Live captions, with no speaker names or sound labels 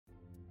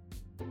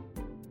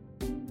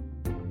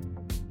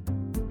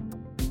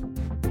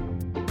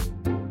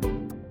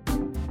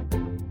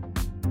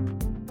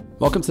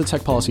Welcome to the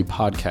Tech Policy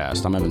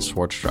Podcast. I'm Evan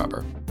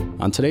Swartztraber.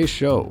 On today's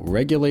show,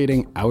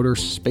 regulating outer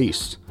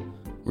space.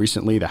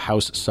 Recently, the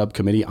House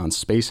Subcommittee on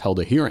Space held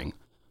a hearing,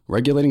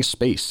 regulating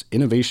space,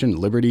 innovation,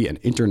 liberty, and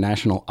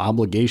international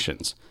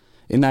obligations.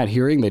 In that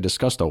hearing, they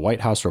discussed a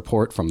White House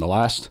report from the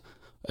last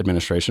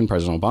administration,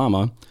 President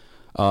Obama,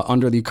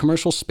 under the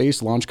Commercial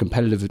Space Launch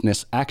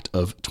Competitiveness Act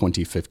of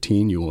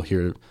 2015. You will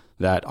hear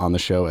that on the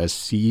show as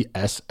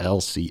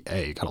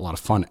CSLCA. Got a lot of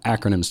fun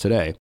acronyms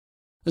today.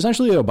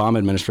 Essentially, the Obama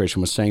administration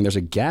was saying there's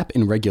a gap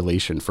in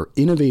regulation for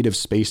innovative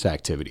space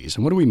activities.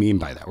 And what do we mean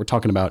by that? We're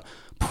talking about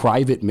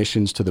private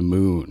missions to the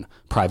moon,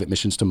 private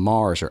missions to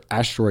Mars, or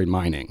asteroid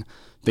mining,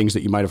 things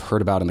that you might have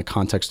heard about in the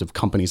context of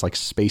companies like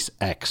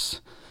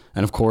SpaceX.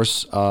 And of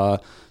course,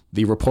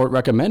 the report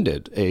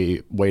recommended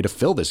a way to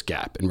fill this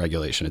gap in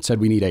regulation. It said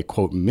we need a,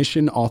 quote,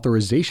 mission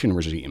authorization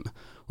regime,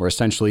 where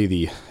essentially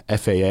the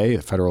FAA,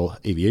 the Federal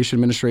Aviation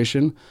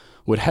Administration,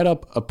 would head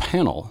up a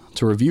panel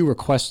to review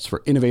requests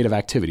for innovative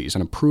activities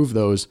and approve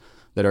those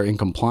that are in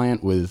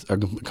compliance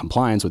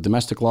with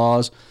domestic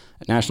laws,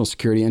 national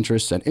security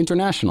interests, and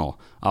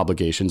international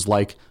obligations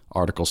like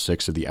Article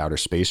 6 of the Outer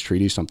Space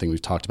Treaty, something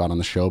we've talked about on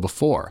the show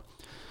before.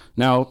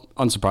 Now,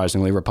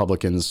 unsurprisingly,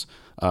 Republicans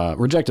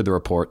rejected the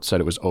report,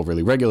 said it was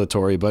overly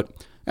regulatory, but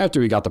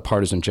after we got the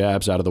partisan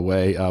jabs out of the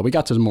way, we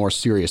got to the more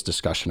serious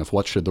discussion of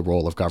what should the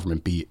role of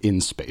government be in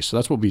space. So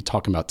that's what we'll be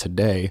talking about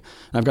today.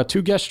 And I've got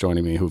two guests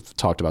joining me who've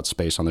talked about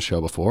space on the show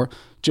before.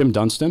 Jim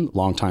Dunstan,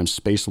 longtime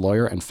space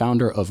lawyer and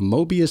founder of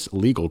Mobius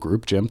Legal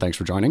Group. Jim, thanks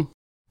for joining.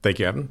 Thank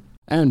you, Evan.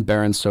 And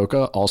Berin,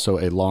 also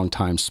a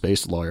longtime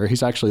space lawyer.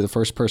 He's actually the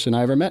first person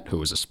I ever met who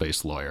was a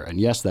space lawyer. And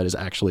yes, that is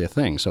actually a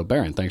thing. So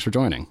Berin, thanks for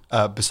joining.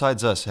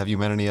 Besides us, have you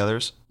met any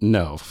others?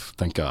 No,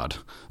 thank God.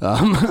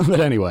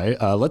 But anyway,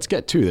 let's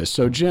get to this.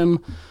 So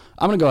Jim,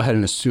 I'm going to go ahead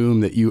and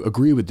assume that you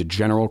agree with the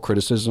general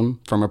criticism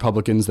from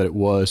Republicans that it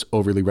was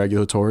overly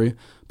regulatory,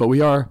 but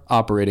we are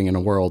operating in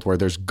a world where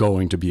there's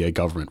going to be a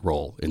government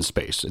role in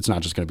space. It's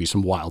not just going to be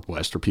some Wild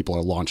West where people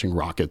are launching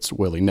rockets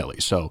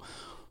willy-nilly. So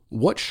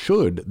what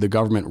should the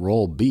government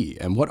role be?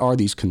 And what are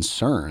these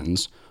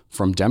concerns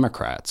from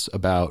Democrats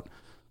about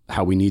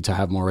how we need to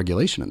have more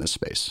regulation in this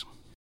space?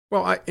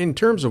 Well, in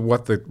terms of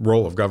what the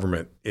role of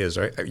government is,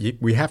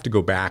 we have to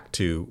go back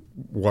to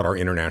what our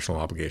international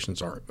obligations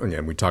are.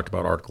 Again, we talked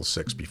about Article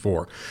 6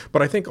 before,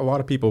 but I think a lot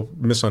of people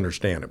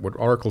misunderstand it. What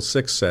Article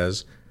 6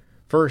 says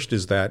first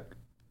is that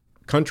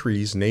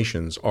countries,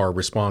 nations are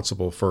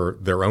responsible for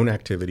their own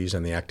activities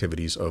and the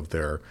activities of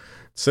their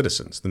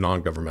citizens, the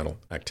non-governmental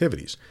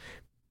activities.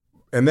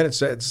 And then it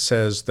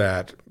says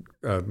that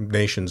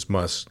nations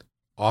must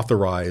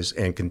authorize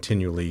and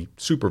continually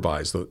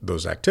supervise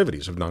those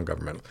activities of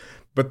non-governmental.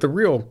 But the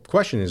real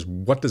question is,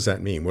 what does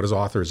that mean? What does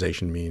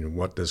authorization mean? And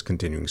what does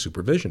continuing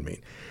supervision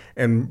mean?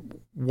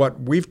 And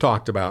what we've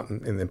talked about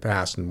in the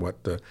past and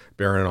what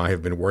Berin and I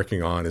have been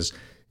working on is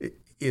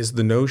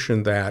the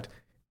notion that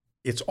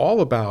it's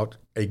all about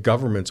a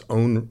government's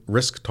own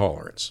risk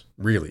tolerance,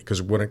 really.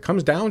 Because when it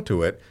comes down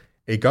to it,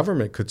 a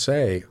government could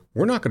say,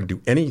 we're not going to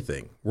do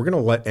anything. We're going to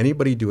let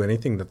anybody do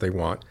anything that they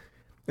want.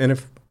 And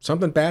if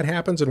something bad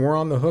happens and we're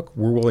on the hook,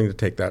 we're willing to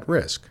take that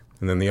risk.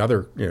 And then the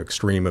other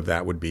extreme of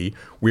that would be,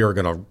 we are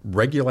going to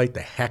regulate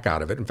the heck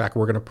out of it. In fact,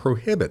 we're going to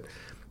prohibit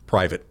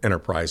private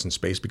enterprise in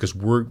space because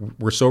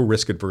we're so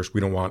risk adverse.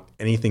 We don't want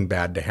anything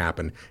bad to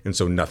happen, and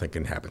so nothing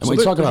can happen. And when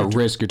you talk about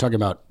risk, you're talking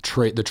about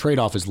the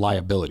trade-off is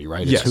liability,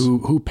 right? Yes. It's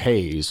who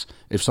pays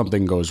if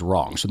something goes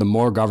wrong. So the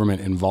more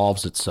government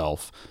involves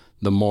itself,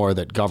 the more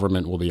that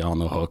government will be on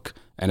the hook.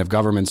 And if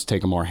governments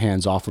take a more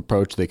hands-off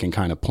approach, they can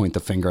kind of point the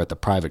finger at the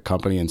private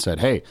company and said,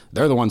 hey,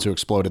 they're the ones who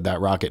exploded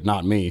that rocket,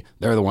 not me.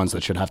 They're the ones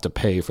that should have to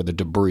pay for the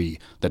debris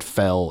that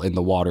fell in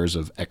the waters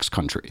of X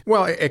country.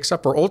 Well,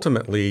 except for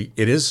ultimately,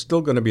 it is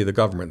still going to be the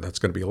government that's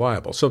going to be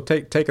liable. So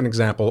take an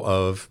example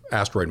of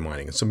asteroid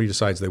mining. And somebody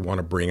decides they want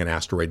to bring an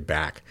asteroid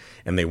back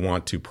and they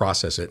want to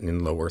process it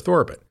in low Earth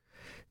orbit.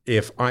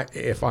 If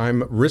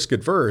I'm risk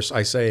adverse,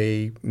 I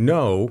say,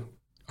 no,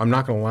 I'm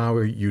not going to allow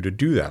you to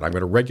do that. I'm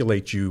going to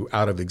regulate you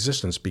out of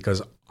existence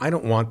because I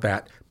don't want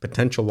that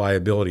potential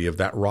liability of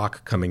that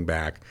rock coming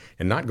back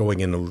and not going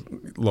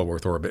into low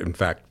Earth orbit. In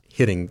fact,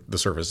 hitting the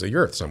surface of the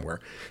Earth somewhere.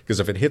 Because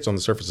if it hits on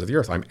the surface of the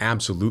Earth, I'm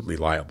absolutely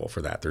liable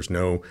for that. There's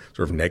no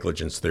sort of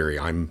negligence theory.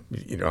 I'm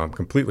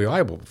completely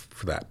liable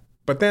for that.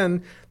 But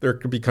then there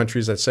could be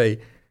countries that say,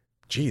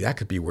 gee, that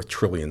could be worth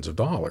trillions of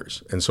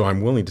dollars. And so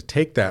I'm willing to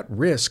take that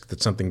risk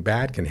that something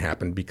bad can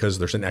happen because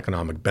there's an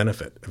economic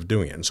benefit of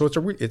doing it. And so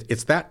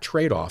it's that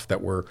trade-off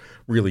that we're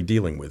really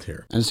dealing with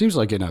here. And it seems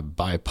like in a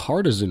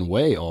bipartisan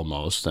way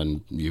almost,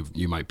 and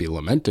you might be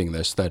lamenting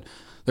this, that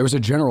there was a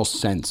general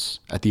sense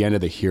at the end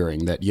of the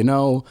hearing that,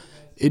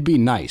 it'd be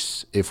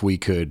nice if we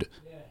could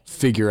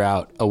figure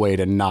out a way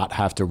to not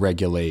have to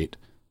regulate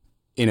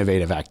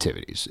innovative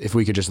activities, if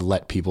we could just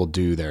let people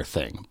do their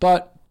thing.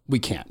 But we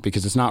can't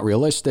because it's not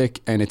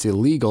realistic and it's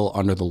illegal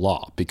under the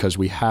law because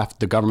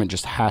the government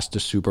just has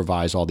to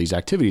supervise all these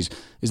activities.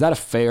 Is that a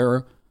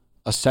fair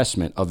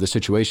assessment of the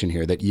situation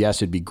here, that yes,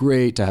 it'd be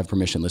great to have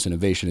permissionless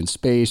innovation in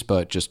space,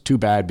 but just too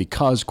bad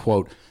because,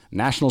 quote,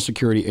 national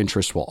security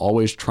interests will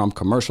always trump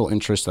commercial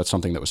interests. That's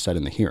something that was said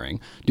in the hearing.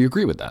 Do you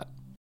agree with that?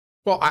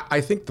 Well, I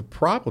think the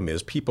problem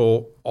is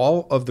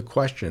all of the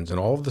questions and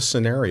all of the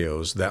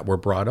scenarios that were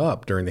brought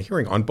up during the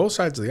hearing on both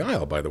sides of the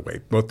aisle, by the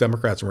way, both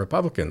Democrats and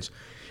Republicans,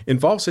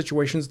 involve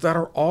situations that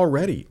are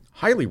already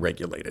highly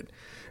regulated,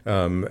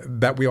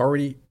 that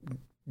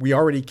we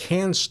already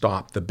can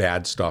stop the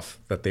bad stuff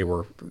that they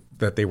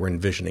were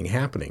envisioning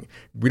happening.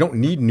 We don't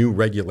need new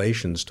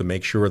regulations to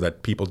make sure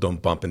that people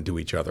don't bump into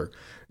each other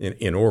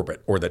in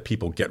orbit, or that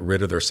people get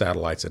rid of their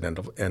satellites at end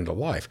of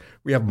life.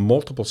 We have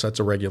multiple sets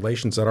of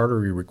regulations that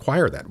already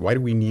require that. Why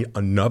do we need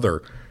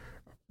another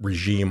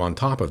regime on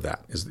top of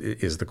that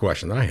is the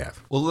question that I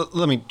have. Well,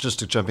 let me just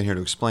to jump in here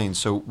to explain.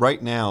 So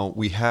right now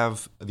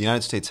the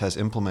United States has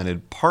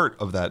implemented part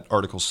of that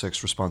Article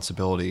 6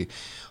 responsibility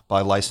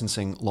by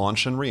licensing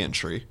launch and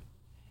reentry.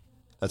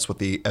 That's what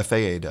the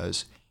FAA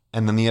does.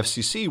 And then the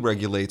FCC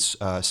regulates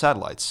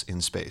satellites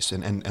in space.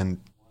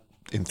 And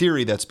in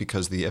theory, that's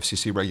because the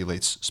FCC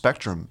regulates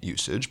spectrum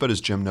usage. But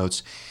as Jim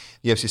notes,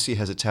 the FCC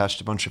has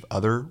attached a bunch of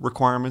other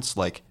requirements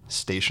like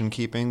station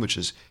keeping, which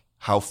is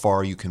how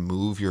far you can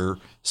move your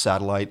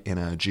satellite in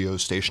a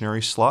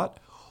geostationary slot,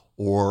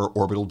 or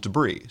orbital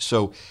debris.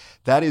 So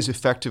that is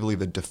effectively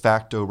the de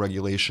facto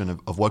regulation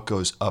of what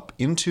goes up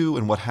into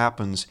and what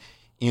happens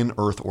in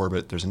Earth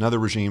orbit. There's another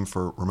regime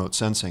for remote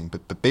sensing,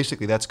 but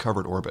basically that's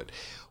covered orbit.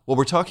 What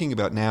we're talking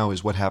about now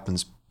is what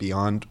happens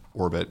beyond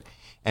orbit,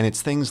 and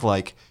it's things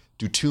like,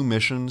 do two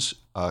missions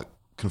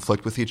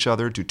conflict with each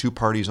other? Do two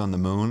parties on the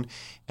moon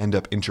end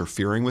up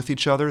interfering with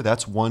each other?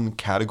 That's one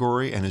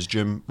category, and as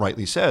Jim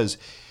rightly says,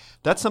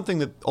 that's something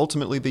that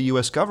ultimately the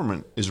U.S.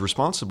 government is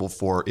responsible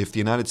for. If the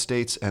United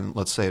States and,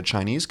 let's say, a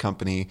Chinese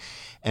company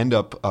end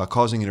up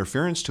causing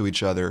interference to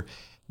each other,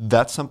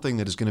 that's something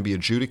that is going to be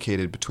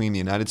adjudicated between the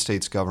United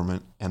States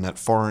government and that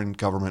foreign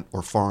government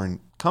or foreign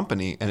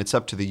company, and it's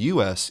up to the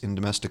U.S. in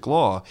domestic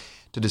law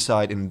to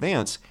decide in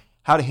advance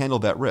how to handle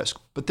that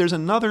risk. But there's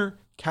another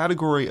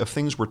category of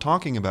things we're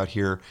talking about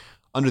here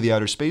under the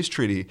Outer Space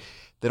Treaty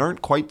that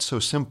aren't quite so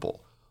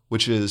simple,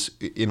 which is,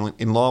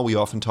 in law, we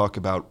often talk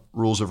about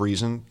rules of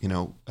reason,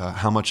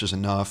 how much is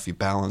enough, you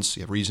balance,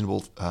 you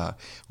have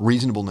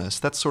reasonableness.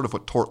 That's sort of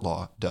what tort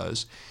law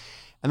does.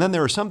 And then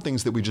there are some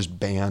things that we just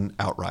ban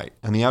outright.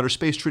 And the Outer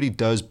Space Treaty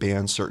does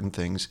ban certain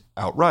things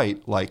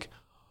outright, like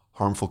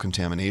harmful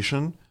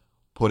contamination,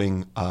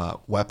 putting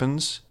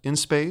weapons in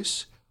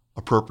space,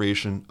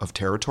 appropriation of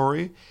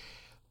territory.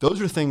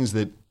 Those are things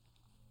that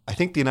I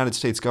think the United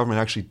States government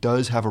actually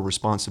does have a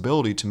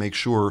responsibility to make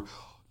sure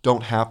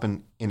don't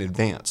happen in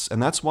advance.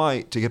 And that's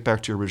why, to get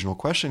back to your original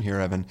question here,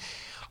 Evan,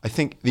 I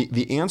think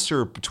the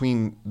answer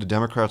between the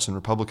Democrats and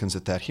Republicans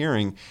at that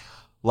hearing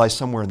lies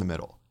somewhere in the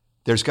middle.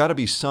 There's got to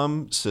be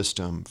some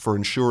system for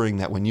ensuring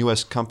that when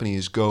U.S.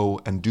 companies go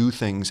and do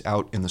things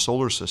out in the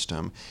solar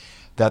system,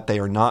 that they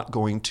are not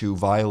going to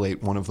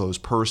violate one of those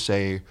per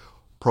se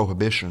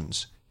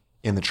prohibitions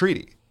in the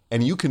treaty.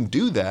 And you can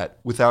do that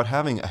without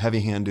having a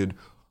heavy-handed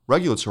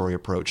regulatory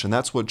approach. And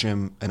that's what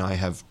Jim and I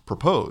have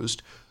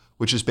proposed,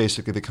 which is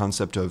basically the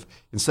concept of,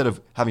 instead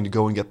of having to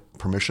go and get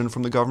permission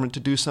from the government to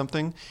do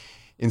something,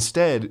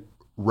 instead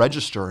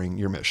registering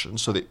your mission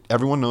so that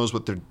everyone knows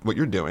what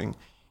you're doing,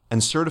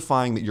 and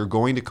certifying that you're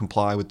going to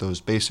comply with those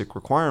basic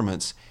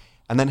requirements,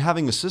 and then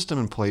having a system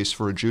in place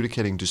for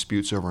adjudicating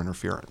disputes over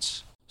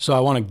interference. So I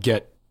want to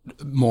get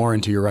more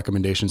into your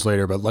recommendations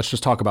later, but let's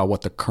just talk about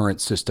what the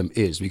current system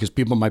is, because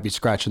people might be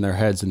scratching their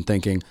heads and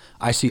thinking,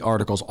 I see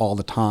articles all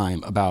the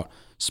time about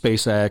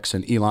SpaceX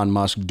and Elon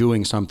Musk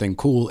doing something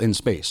cool in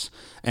space.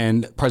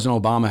 And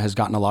President Obama has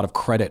gotten a lot of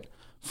credit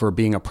for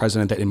being a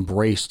president that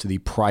embraced the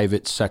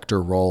private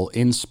sector role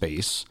in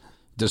space,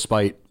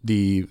 despite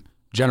the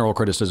general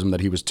criticism that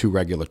he was too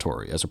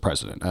regulatory as a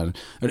president.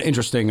 An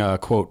interesting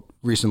quote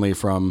recently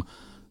from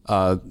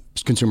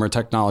Consumer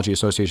Technology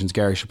Association's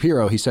Gary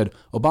Shapiro. He said,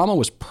 Obama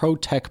was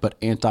pro-tech but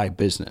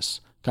anti-business.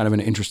 Kind of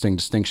an interesting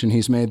distinction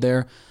he's made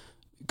there.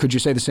 Could you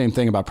say the same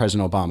thing about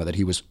President Obama, that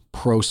he was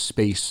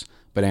pro-space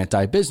but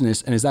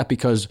anti-business? And is that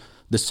because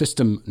the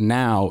system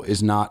now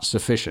is not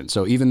sufficient?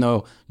 So even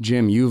though,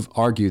 Jim, you've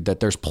argued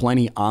that there's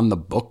plenty on the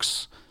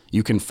books,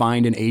 you can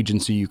find an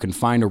agency, you can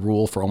find a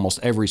rule for almost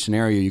every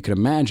scenario you can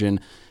imagine,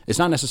 it's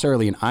not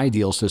necessarily an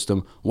ideal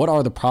system. What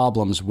are the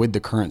problems with the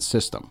current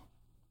system?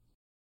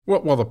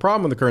 Well, the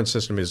problem with the current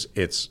system is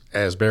it's,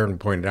 as Berin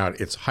pointed out,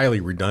 it's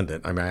highly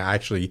redundant. I mean, I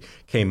actually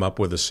came up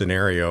with a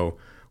scenario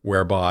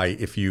whereby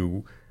if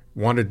you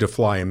wanted to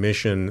fly a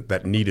mission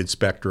that needed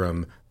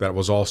spectrum, that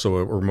was also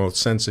a remote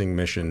sensing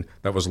mission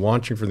that was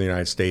launching from the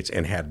United States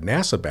and had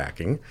NASA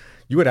backing,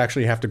 you would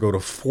actually have to go to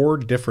 4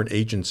 different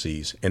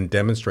agencies and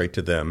demonstrate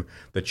to them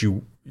that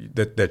you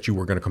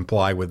were going to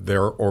comply with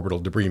their orbital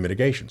debris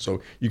mitigation.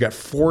 So you got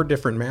 4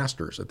 different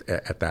masters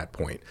at that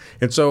point.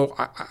 And so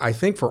I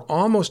think for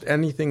almost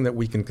anything that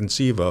we can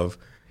conceive of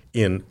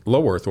in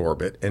low Earth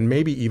orbit, and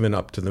maybe even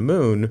up to the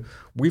moon,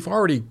 we've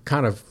already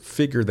kind of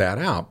figured that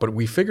out. But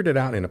we figured it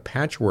out in a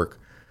patchwork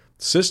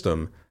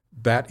system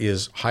that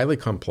is highly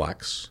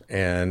complex.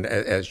 And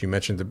as you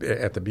mentioned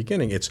at the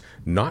beginning, it's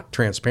not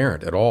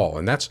transparent at all.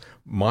 And that's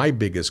my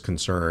biggest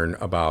concern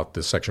about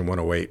the Section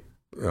 108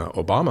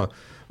 Obama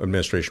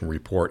administration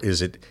report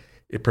is it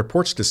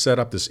purports to set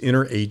up this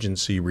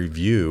interagency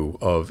review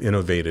of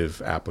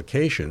innovative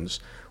applications,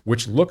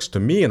 which looks to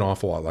me an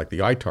awful lot like the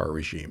ITAR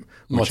regime.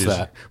 What's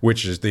that?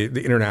 Which is the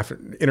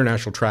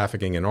international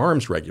trafficking in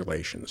arms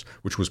regulations,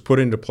 which was put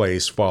into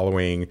place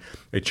following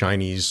a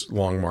Chinese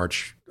Long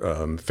March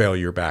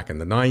failure back in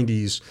the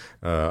 90s.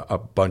 A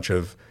bunch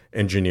of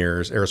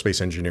engineers,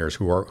 aerospace engineers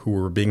who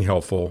were being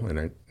helpful,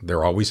 and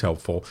they're always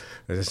helpful,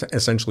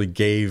 essentially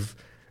gave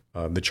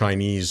the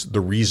Chinese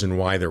the reason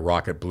why their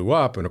rocket blew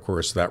up. And of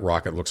course, that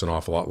rocket looks an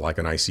awful lot like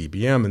an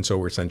ICBM. And so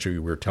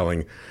we're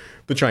telling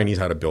the Chinese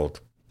how to build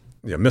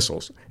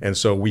missiles. And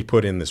so we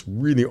put in this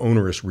really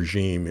onerous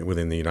regime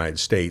within the United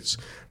States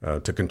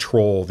to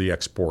control the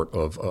export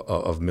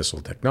of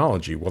missile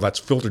technology. Well, that's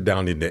filtered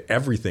down into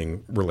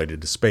everything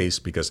related to space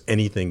because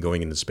anything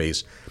going into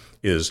space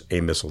is a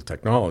missile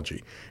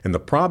technology. And the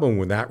problem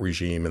with that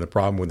regime and the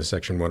problem with the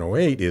Section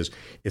 108 is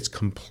it's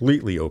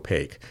completely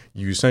opaque.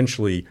 You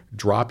essentially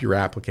drop your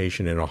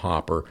application in a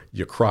hopper,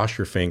 you cross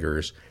your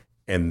fingers,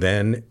 and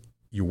then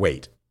you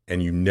wait.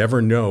 And you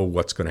never know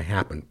what's going to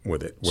happen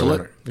with it.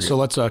 So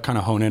let's kind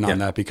of hone in on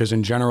that, because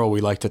in general, we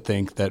like to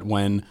think that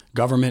when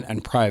government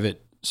and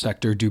private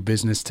sector do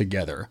business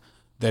together,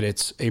 that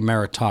it's a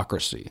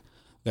meritocracy,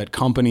 that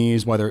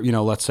companies, whether,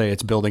 let's say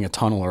it's building a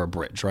tunnel or a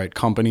bridge, right?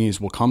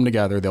 Companies will come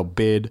together, they'll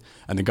bid,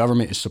 and the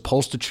government is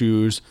supposed to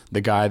choose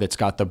the guy that's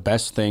got the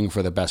best thing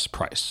for the best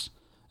price.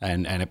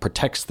 And it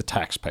protects the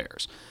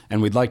taxpayers.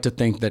 And we'd like to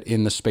think that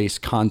in the space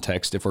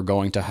context, if we're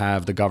going to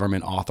have the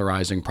government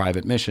authorizing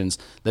private missions,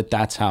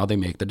 that's how they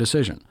make the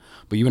decision.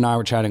 But you and I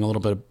were chatting a little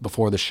bit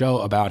before the show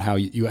about how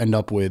you end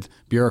up with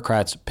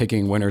bureaucrats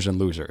picking winners and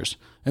losers.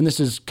 And this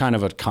is kind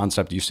of a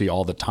concept you see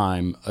all the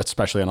time,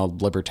 especially on a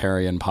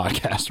libertarian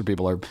podcast where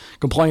people are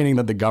complaining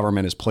that the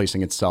government is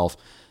placing itself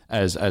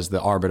as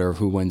the arbiter of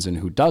who wins and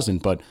who doesn't.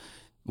 But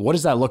what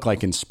does that look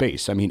like in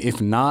space? I mean,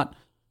 if not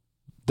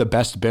the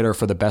best bidder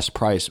for the best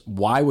price,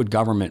 why would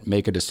government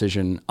make a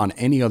decision on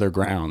any other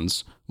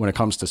grounds when it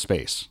comes to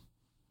space?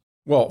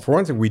 Well, for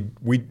one thing,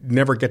 we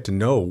never get to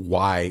know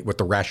what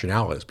the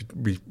rationale is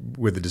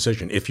with the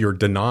decision. If you're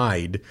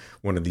denied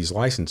one of these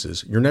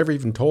licenses, you're never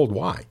even told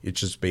why.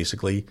 It's just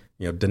basically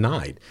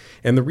denied.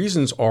 And the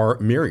reasons are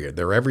myriad.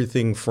 They're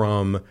everything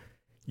from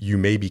you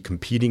may be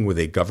competing with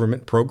a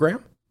government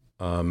program,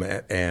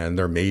 and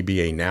there may be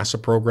a NASA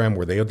program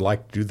where they would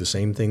like to do the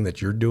same thing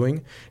that you're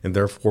doing, and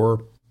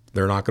therefore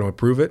they're not going to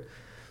approve it,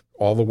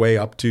 all the way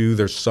up to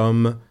there's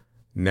some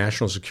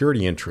national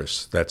security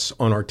interests that's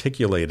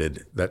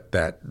unarticulated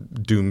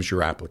that dooms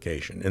your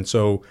application. And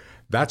so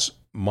that's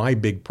my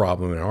big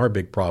problem and our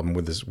big problem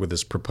with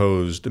this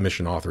proposed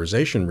emission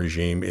authorization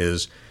regime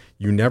is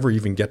you never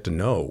even get to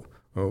know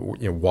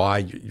why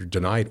you're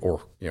denied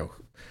or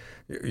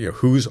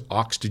whose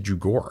ox did you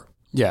gore.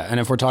 Yeah, and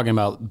if we're talking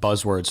about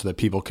buzzwords so that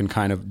people can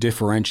kind of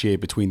differentiate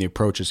between the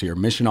approaches here,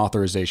 mission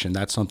authorization,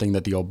 that's something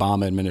that the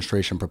Obama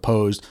administration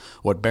proposed.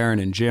 What Berin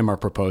and Jim are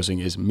proposing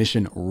is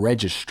mission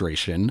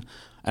registration.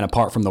 And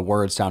apart from the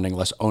word sounding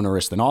less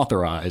onerous than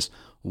authorized,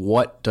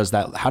 how does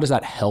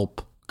that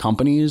help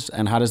companies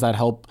and how does that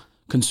help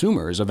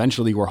consumers?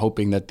 Eventually, we're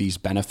hoping that these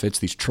benefits,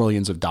 these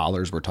trillions of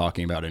dollars we're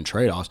talking about in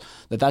trade-offs,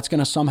 that's going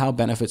to somehow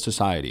benefit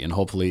society. And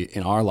hopefully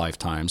in our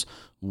lifetimes,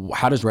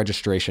 how does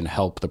registration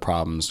help the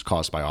problems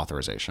caused by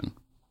authorization?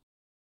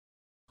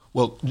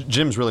 Well,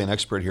 Jim's really an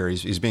expert here.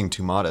 He's being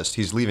too modest.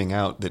 He's leaving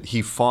out that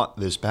he fought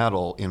this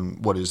battle in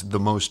what is the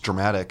most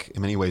dramatic,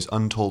 in many ways,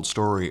 untold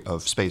story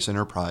of space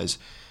enterprise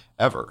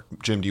ever.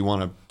 Jim, do you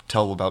want to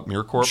tell about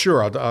Mir Corp?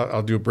 Sure,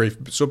 I'll do a brief.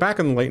 So back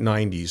in the late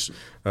 90s,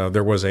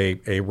 there was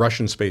a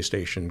Russian space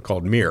station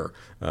called Mir,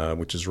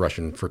 which is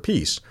Russian for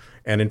peace.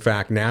 And in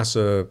fact,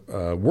 NASA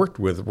worked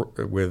with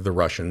the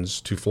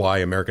Russians to fly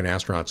American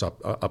astronauts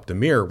up to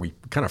Mir. We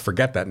kind of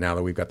forget that now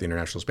that we've got the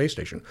International Space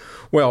Station.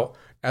 Well,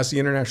 as the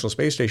International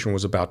Space Station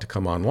was about to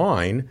come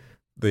online,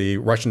 the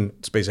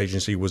Russian Space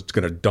Agency was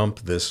going to dump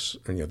this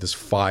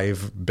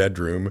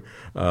 5-bedroom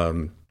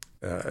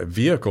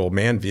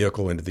manned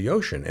vehicle into the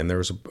ocean. And there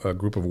was a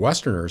group of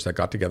Westerners that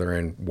got together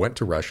and went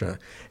to Russia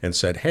and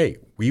said, hey,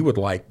 we would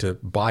like to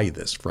buy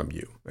this from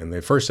you. And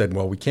they first said,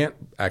 well, we can't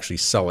actually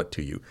sell it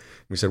to you.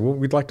 And we said, well,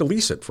 we'd like to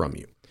lease it from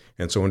you.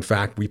 And so, in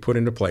fact, we put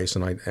into place,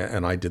 and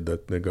I did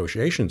the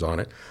negotiations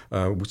on it.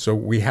 So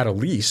we had a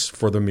lease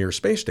for the Mir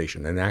space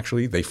station, and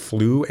actually they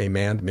flew a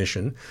manned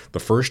mission, the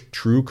first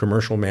true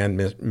commercial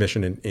manned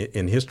mission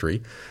in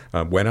history.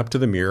 Went up to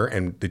the Mir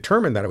and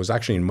determined that it was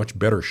actually in much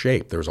better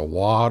shape. There was a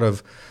lot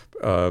of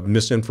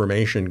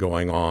misinformation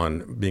going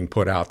on, being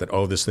put out that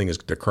this thing is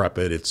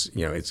decrepit, it's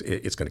going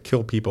to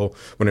kill people,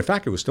 when in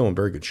fact it was still in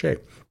very good shape.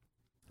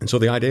 And so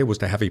the idea was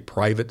to have a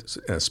private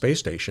space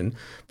station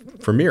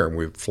for Mir. And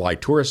we'd fly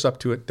tourists up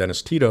to it.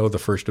 Dennis Tito, the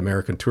first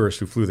American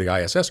tourist who flew the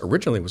ISS,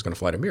 originally was going to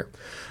fly to Mir.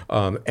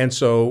 But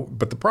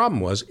the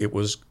problem was it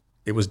was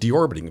it was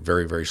deorbiting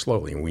very, very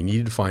slowly, and we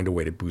needed to find a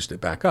way to boost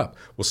it back up.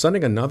 Well,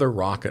 sending another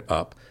rocket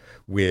up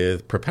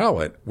with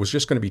propellant was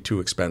just going to be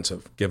too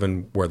expensive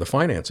given where the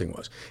financing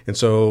was. And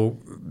so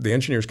the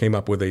engineers came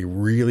up with a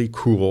really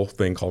cool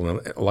thing called an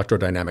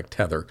electrodynamic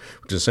tether,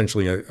 which is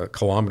essentially a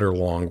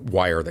kilometer-long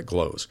wire that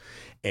glows.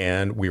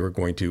 And we were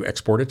going to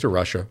export it to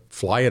Russia,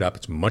 fly it up.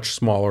 It's much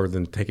smaller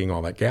than taking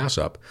all that gas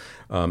up.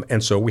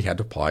 And so we had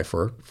to apply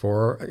for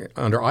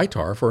under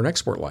ITAR for an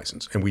export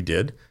license. And we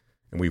did.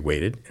 And we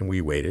waited and we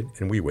waited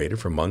and we waited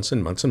for months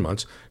and months and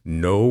months.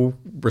 No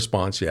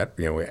response yet.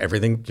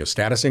 Everything,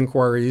 status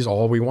inquiries,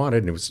 all we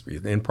wanted, and it was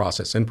in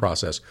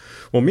process.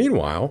 Well,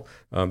 meanwhile,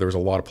 there was a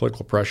lot of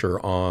political pressure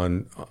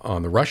on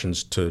the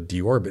Russians to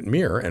deorbit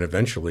Mir, and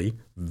eventually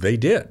they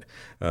did.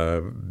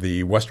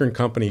 The Western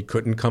company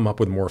couldn't come up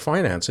with more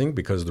financing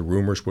because the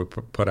rumors were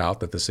put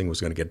out that this thing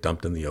was going to get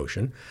dumped in the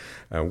ocean.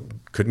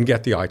 Couldn't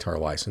get the ITAR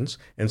license,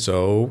 and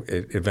so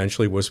it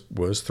eventually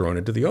was thrown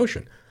into the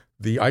ocean.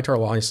 The ITAR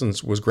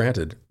license was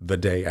granted the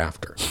day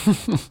after.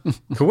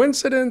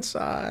 Coincidence?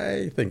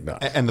 I think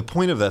not. And the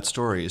point of that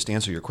story is to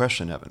answer your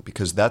question, Evan,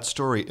 because that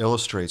story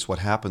illustrates what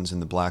happens in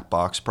the black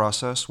box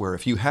process, where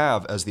if you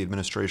have, as the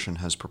administration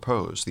has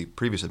proposed, the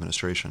previous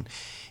administration,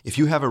 if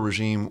you have a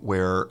regime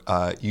where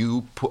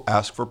you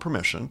ask for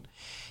permission,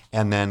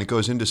 and then it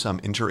goes into some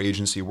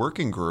interagency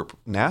working group,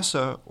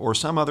 NASA or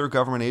some other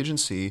government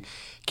agency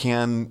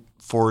can,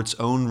 for its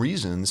own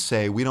reasons,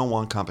 say, we don't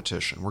want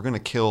competition. We're going to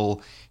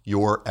kill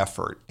your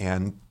effort.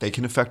 And they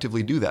can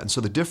effectively do that. And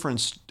so the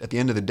difference at the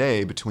end of the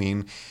day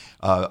between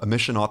a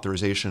mission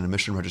authorization and a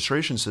mission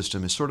registration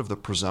system is sort of the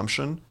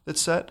presumption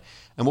that's set.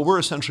 And what we're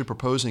essentially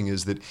proposing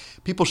is that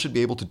people should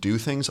be able to do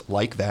things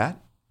like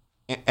that.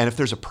 And if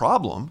there's a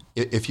problem,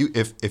 if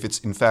it's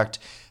in fact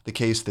the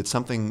case that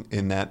something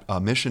in that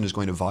mission is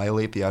going to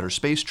violate the Outer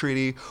Space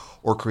Treaty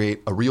or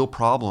create a real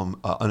problem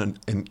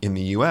in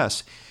the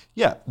U.S.,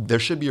 yeah, there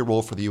should be a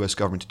role for the U.S.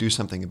 government to do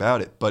something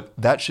about it. But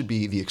that should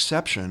be the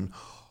exception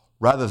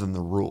rather than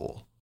the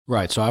rule.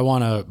 Right. So I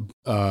want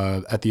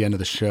to, at the end of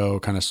the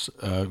show, kind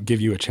of give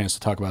you a chance to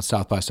talk about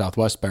South by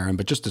Southwest, Berin.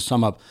 But just to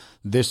sum up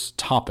this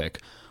topic,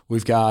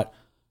 we've got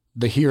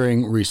the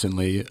hearing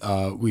recently.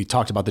 We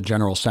talked about the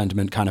general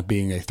sentiment kind of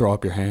being a throw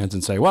up your hands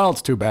and say, well,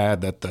 it's too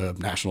bad that the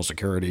national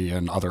security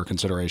and other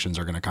considerations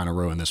are going to kind of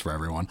ruin this for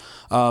everyone.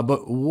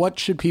 But what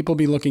should people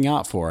be looking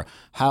out for?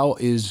 How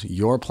is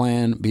your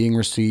plan being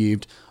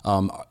received?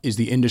 Is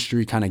the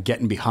industry kind of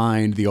getting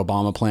behind the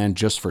Obama plan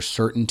just for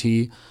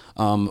certainty?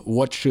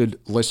 What should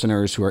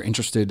listeners who are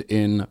interested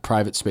in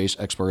private space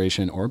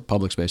exploration or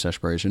public space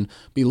exploration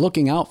be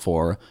looking out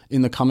for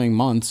in the coming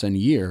months and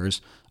years,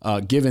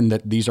 given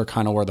that these are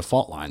kind of where the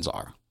fault lines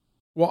are?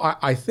 Well,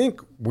 I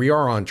think we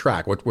are on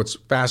track. What's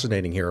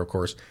fascinating here, of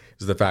course,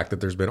 is the fact that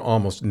there's been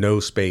almost no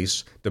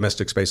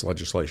domestic space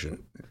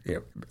legislation,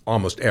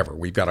 almost ever.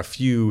 We've got a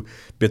few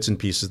bits and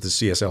pieces, the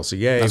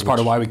CSLCA. That's part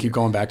of why we keep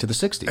going back to the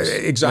 60s.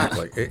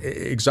 Exactly.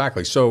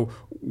 Exactly. So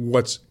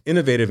what's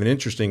innovative and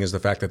interesting is the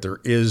fact that there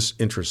is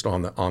interest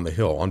on the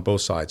Hill, on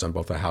both sides, on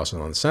both the House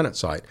and on the Senate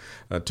side,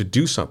 to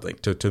do something,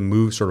 to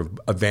move, sort of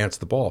advance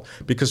the ball.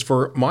 Because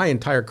for my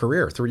entire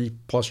career,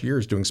 30+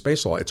 years doing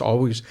space law,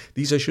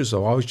 these issues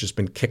have always just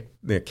been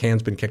the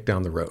can's been kicked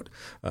down the road.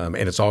 And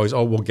it's always,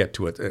 we'll get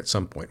to it at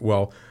some point.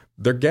 Well,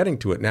 they're getting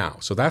to it now.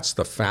 So that's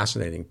the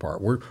fascinating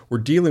part. We're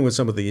dealing with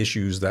some of the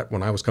issues that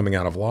when I was coming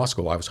out of law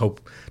school, I was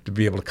hoping to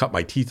be able to cut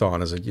my teeth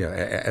on as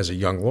a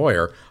young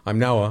lawyer. I'm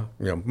now a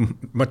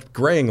much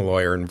graying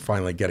lawyer and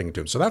finally getting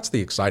to it. So that's the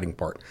exciting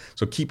part.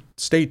 So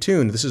stay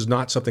tuned. This is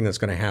not something that's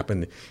going to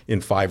happen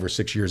in 5 or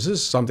 6 years. This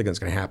is something that's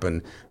going to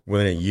happen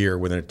within a year,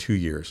 within 2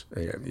 years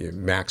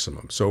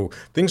maximum. So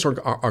things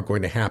are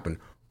going to happen.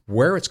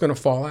 Where it's going to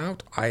fall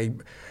out, I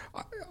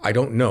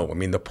don't know. I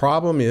mean, the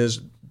problem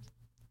is,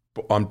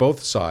 on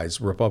both sides,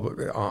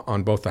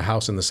 on both the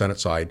House and the Senate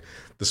side,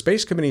 the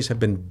space committees have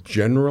been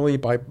generally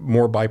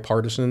more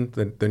bipartisan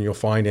than you'll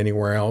find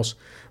anywhere else.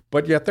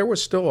 But yet there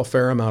was still a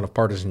fair amount of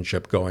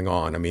partisanship going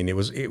on. I mean, it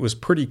was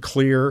pretty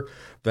clear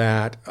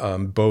that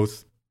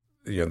both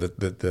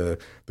the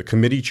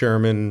committee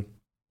chairman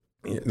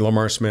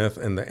Lamar Smith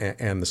and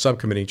the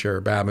subcommittee chair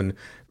Babin,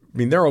 I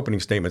mean, their opening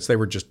statements, they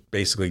were just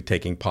basically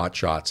taking pot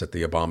shots at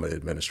the Obama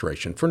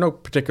administration for no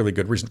particularly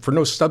good reason, for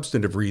no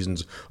substantive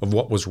reasons of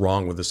what was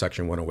wrong with the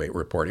Section 108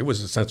 report. It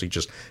was essentially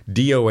just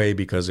DOA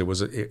because it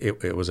was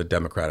a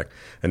Democratic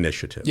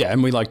initiative. Yeah,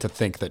 and we like to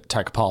think that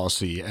tech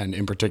policy and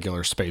in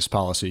particular space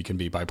policy can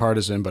be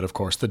bipartisan, but of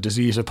course the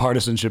disease of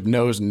partisanship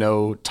knows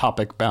no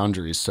topic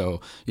boundaries.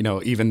 So,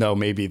 even though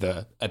maybe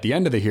at the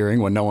end of the hearing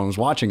when no one was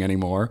watching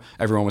anymore,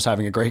 everyone was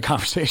having a great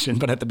conversation,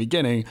 but at the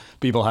beginning,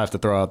 people have to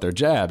throw out their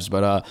jabs.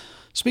 But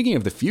speaking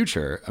of the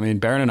future, I mean,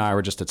 Berin and I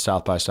were just at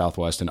South by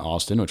Southwest in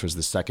Austin, which was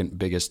the second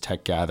biggest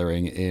tech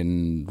gathering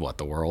in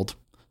the world.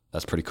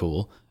 That's pretty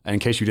cool. And in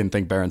case you didn't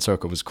think Berin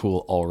Szoka was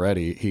cool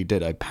already, he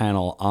did a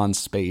panel on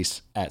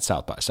space at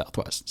South by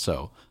Southwest.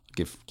 So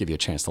give you a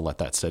chance to let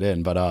that sit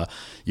in. But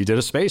you did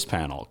a space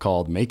panel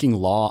called Making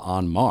Law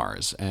on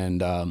Mars.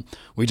 And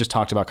we just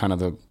talked about kind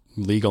of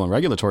legal and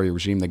regulatory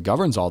regime that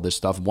governs all this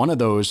stuff. One of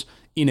those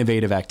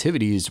innovative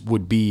activities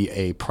would be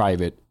a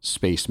private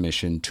space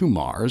mission to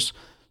Mars.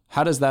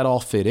 How does that all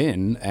fit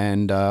in?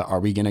 And are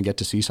we going to get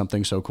to see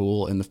something so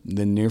cool in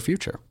the near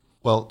future?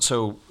 Well,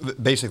 so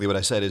basically what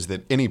I said is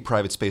that any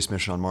private space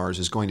mission on Mars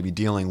is going to be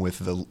dealing with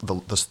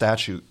the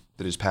statute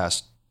that is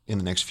passed in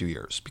the next few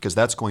years, because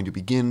that's going to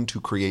begin to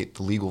create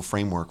the legal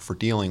framework for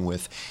dealing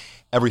with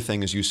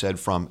everything, as you said,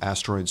 from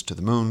asteroids to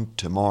the moon,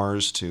 to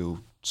Mars, to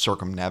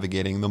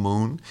circumnavigating the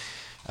moon,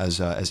 as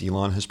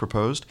Elon has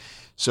proposed.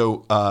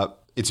 So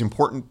it's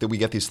important that we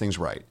get these things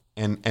right.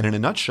 And in a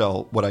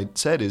nutshell, what I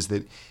said is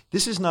that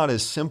this is not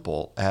as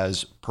simple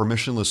as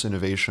permissionless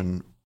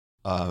innovation,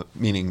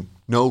 meaning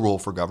no role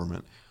for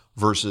government,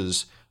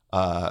 versus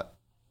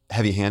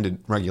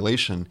heavy-handed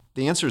regulation.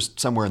 The answer is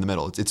somewhere in the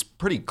middle. It's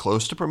pretty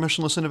close to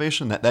permissionless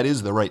innovation. That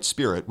is the right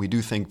spirit. We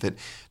do think that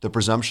the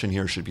presumption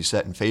here should be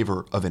set in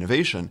favor of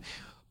innovation.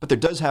 But there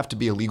does have to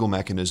be a legal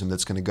mechanism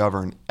that's going to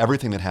govern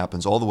everything that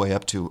happens all the way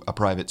up to a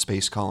private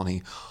space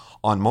colony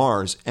on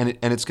Mars. And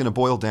it's going to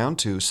boil down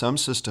to some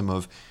system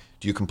of,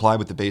 do you comply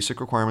with the basic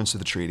requirements of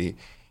the treaty?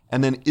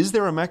 And then is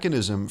there a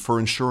mechanism for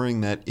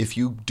ensuring that if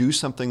you do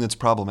something that's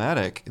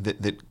problematic,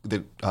 that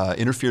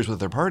interferes with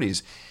other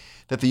parties,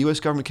 that the U.S.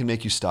 government can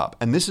make you stop?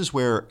 And this is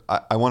where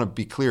I want to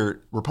be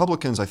clear.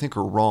 Republicans, I think,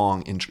 are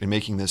wrong in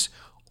making this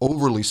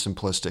overly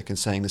simplistic and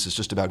saying this is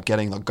just about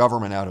getting the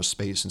government out of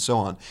space and so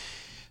on.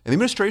 And the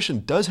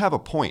administration does have a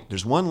point.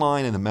 There's one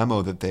line in the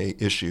memo that they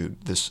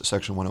issued, this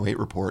Section 108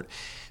 report,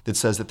 that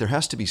says that there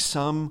has to be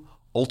some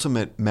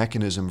ultimate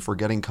mechanism for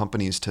getting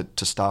companies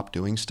to stop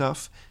doing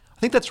stuff.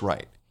 I think that's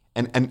right.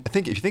 And I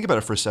think if you think about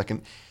it for a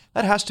second,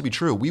 that has to be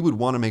true. We would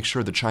want to make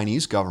sure the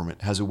Chinese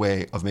government has a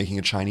way of making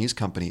a Chinese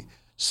company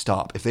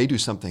stop if they do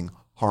something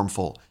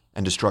harmful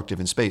and destructive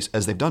in space,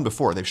 as they've done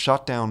before. They've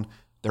shot down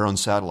their own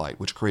satellite,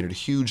 which created a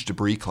huge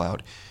debris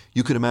cloud.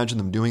 You could imagine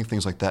them doing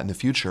things like that in the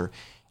future.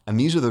 And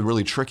these are the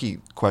really tricky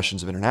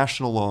questions of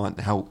international law and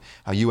how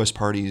U.S.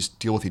 parties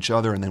deal with each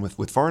other and then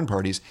with foreign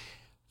parties.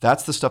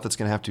 That's the stuff that's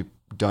going to have to be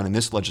done in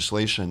this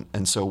legislation.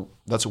 And so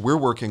that's what we're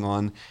working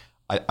on.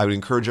 I would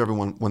encourage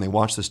everyone, when they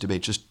watch this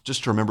debate,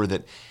 just to remember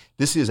that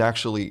this is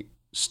actually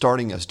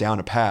starting us down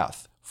a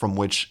path from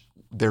which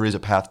there is a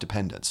path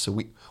dependence. So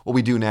what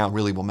we do now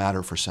really will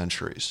matter for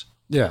centuries.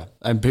 Yeah,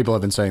 and people have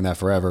been saying that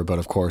forever, but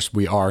of course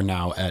we are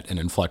now at an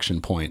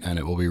inflection point, and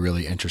it will be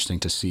really interesting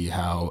to see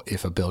how,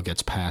 if a bill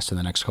gets passed in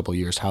the next couple of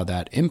years, how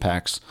that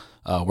impacts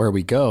where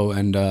we go.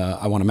 And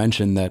I want to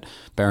mention that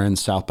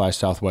Berin's South by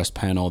Southwest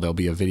panel, there'll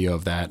be a video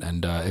of that,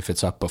 and if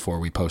it's up before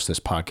we post this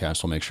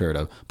podcast, we'll make sure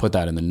to put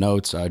that in the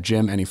notes.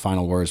 Jim, any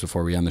final words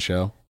before we end the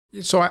show?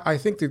 So I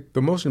think that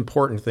the most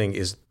important thing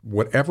is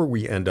whatever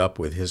we end up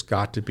with has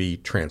got to be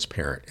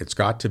transparent. It's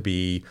got to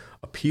be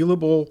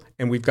appealable,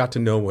 and we've got to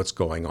know what's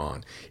going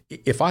on.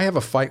 If I have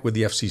a fight with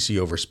the FCC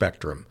over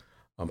spectrum,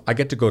 I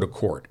get to go to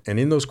court. And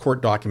in those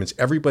court documents,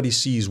 everybody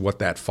sees what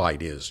that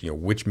fight is,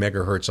 which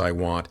megahertz I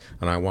want,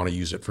 and I want to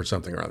use it for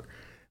something or other.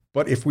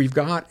 But if we've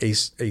got a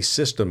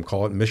system,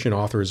 call it mission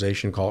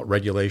authorization, call it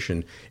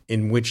regulation,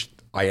 in which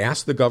I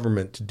ask the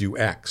government to do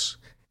X,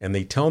 and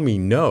they tell me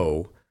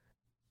no,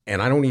 and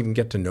I don't even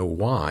get to know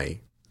why,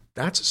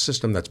 that's a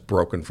system that's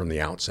broken from the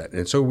outset.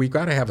 And so we've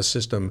got to have a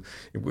system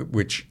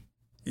which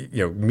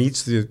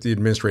meets the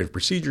Administrative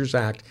Procedures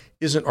Act,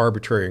 isn't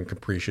arbitrary and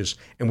capricious,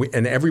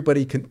 and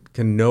everybody can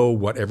know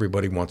what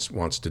everybody wants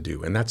to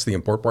do. And that's the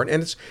important part.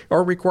 And it's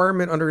our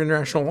requirement under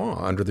international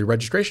law, under the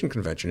Registration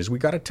Convention, is we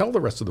got to tell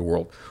the rest of the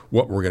world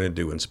what we're going to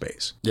do in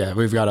space. Yeah,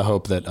 we've got to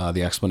hope that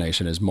the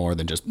explanation is more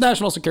than just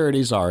national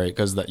security, sorry,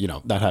 because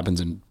that happens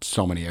in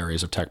so many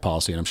areas of tech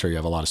policy, and I'm sure you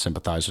have a lot of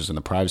sympathizers in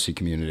the privacy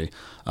community.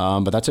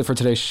 But that's it for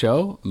today's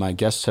show. My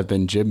guests have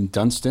been Jim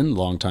Dunstan,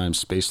 longtime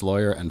space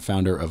lawyer and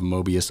founder of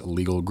Mobius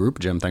Legal Group.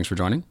 Jim, thanks for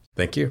joining.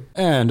 Thank you.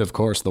 And, of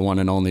course, the one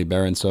and only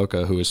Berin,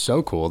 who is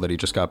so cool that he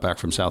just got back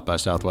from South by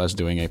Southwest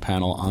doing a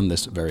panel on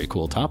this very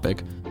cool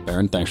topic.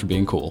 Berin, thanks for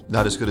being cool.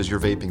 Not as good as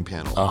your vaping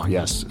panel. Oh,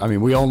 yes. I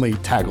mean, we only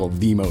tackle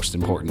the most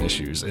important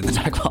issues in the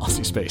tech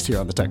policy space here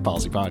on the Tech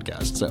Policy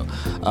Podcast. So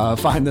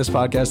find this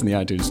podcast in the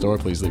iTunes Store.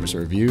 Please leave us a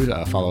review.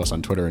 Follow us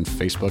on Twitter and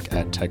Facebook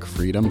at Tech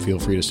Freedom. Feel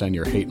free to send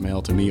your hate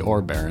mail to me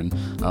or Berin.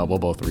 We'll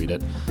both read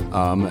it.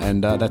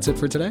 And that's it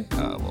for today.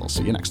 We'll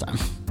see you next time.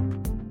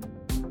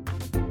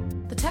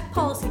 The Tech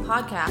Policy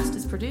Podcast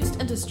is produced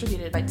and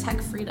distributed by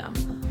Tech Freedom,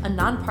 a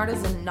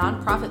nonpartisan,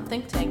 nonprofit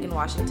think tank in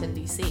Washington,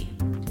 D.C.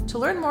 To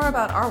learn more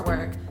about our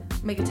work,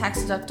 make a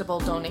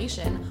tax-deductible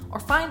donation, or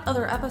find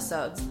other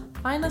episodes,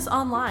 find us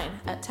online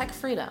at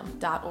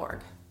techfreedom.org.